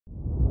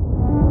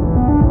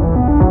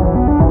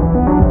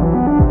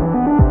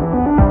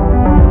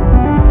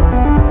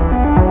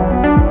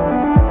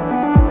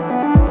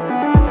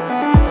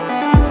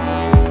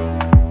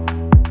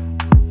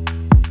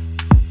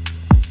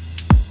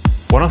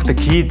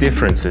the key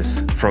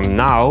differences from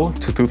now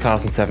to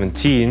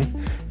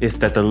 2017 is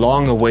that the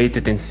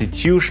long-awaited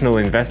institutional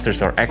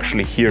investors are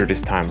actually here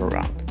this time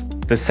around.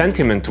 The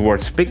sentiment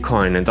towards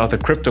Bitcoin and other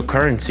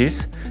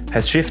cryptocurrencies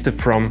has shifted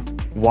from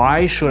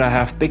 "why should I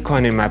have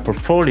Bitcoin in my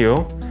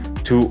portfolio?"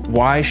 to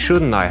 "why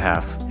shouldn't I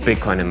have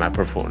Bitcoin in my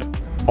portfolio?"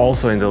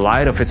 Also in the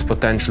light of its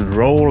potential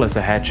role as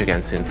a hedge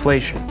against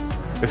inflation.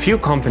 A few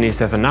companies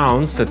have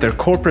announced that their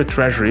corporate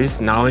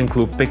treasuries now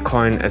include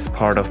Bitcoin as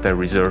part of their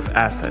reserve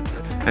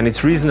assets, and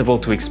it's reasonable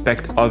to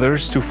expect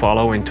others to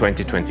follow in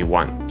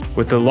 2021.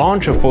 With the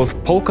launch of both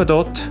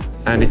Polkadot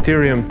and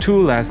Ethereum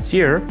 2 last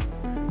year,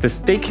 the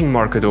staking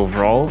market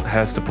overall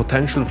has the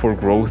potential for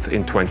growth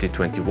in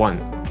 2021.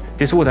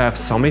 This would have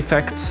some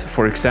effects,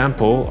 for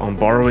example, on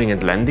borrowing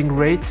and lending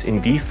rates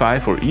in DeFi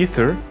for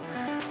Ether,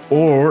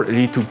 or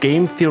lead to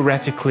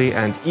game-theoretically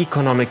and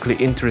economically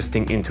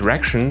interesting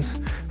interactions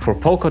for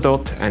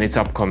Polkadot and its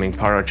upcoming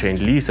parachain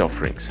lease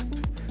offerings.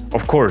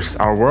 Of course,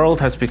 our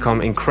world has become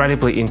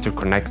incredibly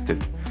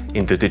interconnected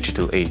in the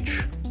digital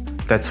age.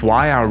 That's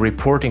why our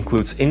report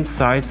includes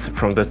insights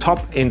from the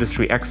top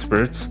industry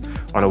experts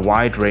on a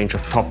wide range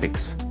of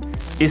topics.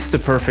 Is the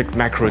perfect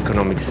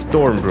macroeconomic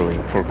storm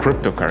brewing for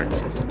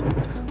cryptocurrencies?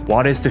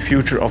 What is the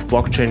future of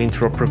blockchain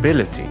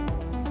interoperability?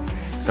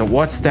 And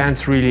what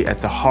stands really at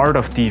the heart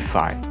of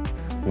DeFi?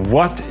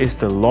 What is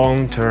the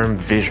long-term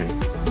vision?